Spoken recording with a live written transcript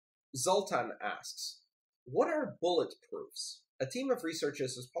Zoltan asks, what are bulletproofs? A team of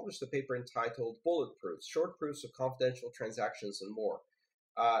researchers has published a paper entitled Bulletproofs, Short Proofs of Confidential Transactions and More.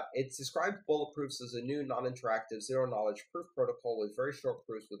 It's described bulletproofs as a new non-interactive zero-knowledge proof protocol with very short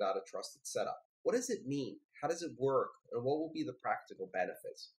proofs without a trusted setup. What does it mean? How does it work? And what will be the practical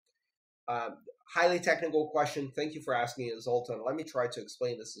benefits? Highly technical question. Thank you for asking it, Zoltan. Let me try to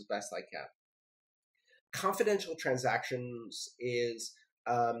explain this as best I can. Confidential transactions is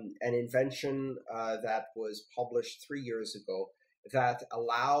an invention that was published 3 years ago that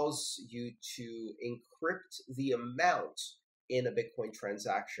allows you to encrypt the amount in a Bitcoin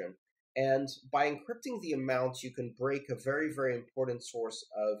transaction. And by encrypting the amount, you can break a very, very important source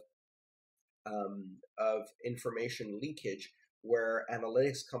of information leakage where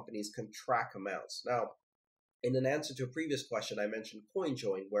analytics companies can track amounts. Now, in an answer to a previous question, I mentioned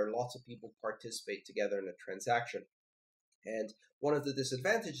CoinJoin, where lots of people participate together in a transaction. And one of the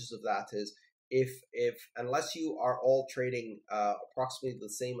disadvantages of that is if unless you are all trading approximately the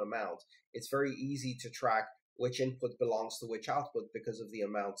same amount, it's very easy to track which input belongs to which output because of the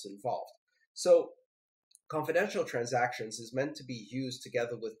amounts involved. So confidential transactions is meant to be used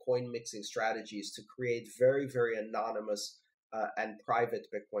together with coin mixing strategies to create very, very anonymous and private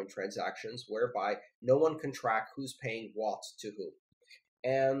Bitcoin transactions whereby no one can track who's paying what to who.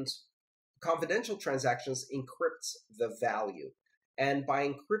 And confidential transactions encrypts the value. And by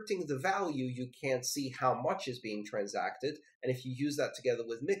encrypting the value, you can't see how much is being transacted. And if you use that together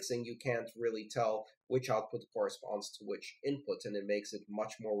with mixing, you can't really tell which output corresponds to which input, and it makes it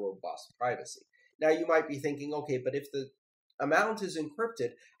much more robust privacy. Now, you might be thinking, okay, but if the amount is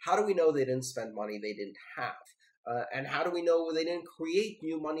encrypted, how do we know they didn't spend money they didn't have? And how do we know they didn't create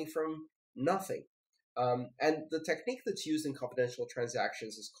new money from nothing? And the technique that's used in confidential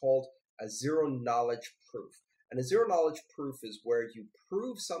transactions is called a zero-knowledge proof. And a zero-knowledge proof is where you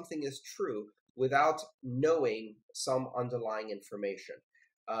prove something is true without knowing some underlying information.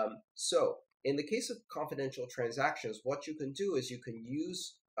 So in the case of confidential transactions, what you can do is you can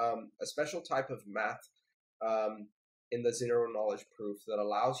use a special type of math in the zero-knowledge proof that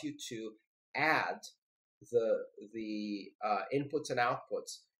allows you to add the inputs and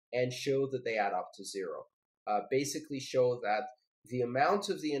outputs and show that they add up to zero. Basically show that the amount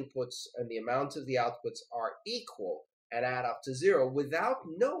of the inputs and the amount of the outputs are equal and add up to zero without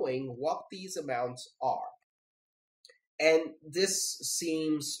knowing what these amounts are. And this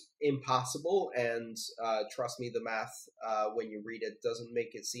seems impossible, and trust me, the math, when you read it, doesn't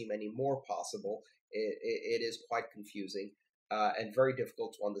make it seem any more possible. It is quite confusing and very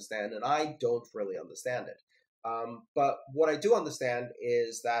difficult to understand, and I don't really understand it. But what I do understand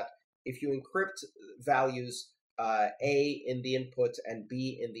is that if you encrypt values A in the input and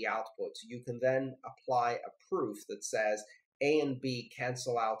B in the output, you can then apply a proof that says A and B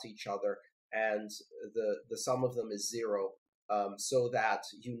cancel out each other and the sum of them is zero, so that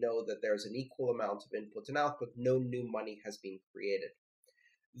you know that there's an equal amount of input and output, no new money has been created.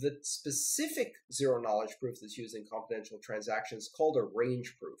 The specific zero-knowledge proof that's used in confidential transactions is called a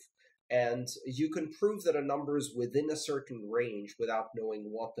range proof. And you can prove that a number is within a certain range without knowing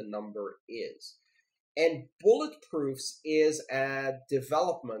what the number is. And bulletproofs is a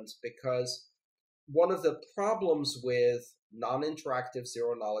development because one of the problems with non-interactive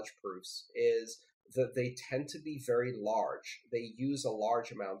zero-knowledge proofs is that they tend to be very large. They use a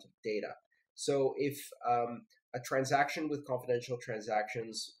large amount of data. So if a transaction with confidential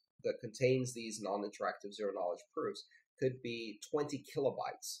transactions that contains these non-interactive zero-knowledge proofs could be 20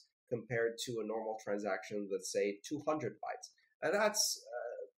 kilobytes compared to a normal transaction that's, say, 200 bytes. And that's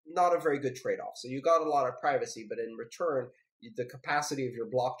not a very good trade-off. So you got a lot of privacy, but in return, the capacity of your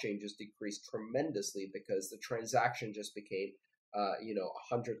blockchain just decreased tremendously because the transaction just became,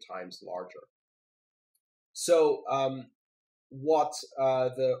 100 times larger. So what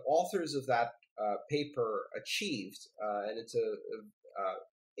the authors of that paper achieved, and it's a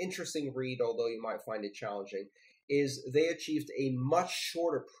interesting read, although you might find it challenging, is they achieved a much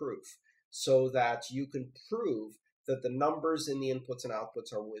shorter proof so that you can prove that the numbers in the inputs and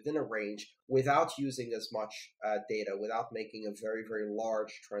outputs are within a range without using as much data, without making a very, very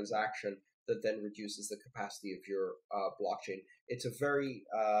large transaction that then reduces the capacity of your blockchain. It's a very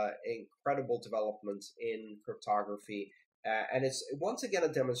incredible development in cryptography, and it's once again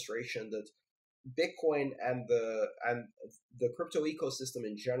a demonstration that Bitcoin and the crypto ecosystem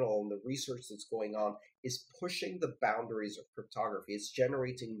in general and the research that's going on is pushing the boundaries of cryptography. It's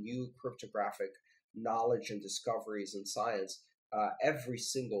generating new cryptographic knowledge and discoveries in science every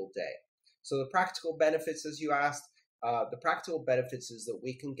single day. So the practical benefits, as you asked, the practical benefits is that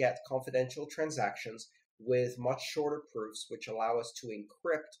we can get confidential transactions with much shorter proofs, which allow us to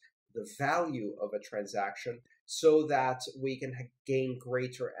encrypt the value of a transaction so that we can gain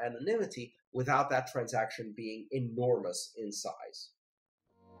greater anonymity without that transaction being enormous in size.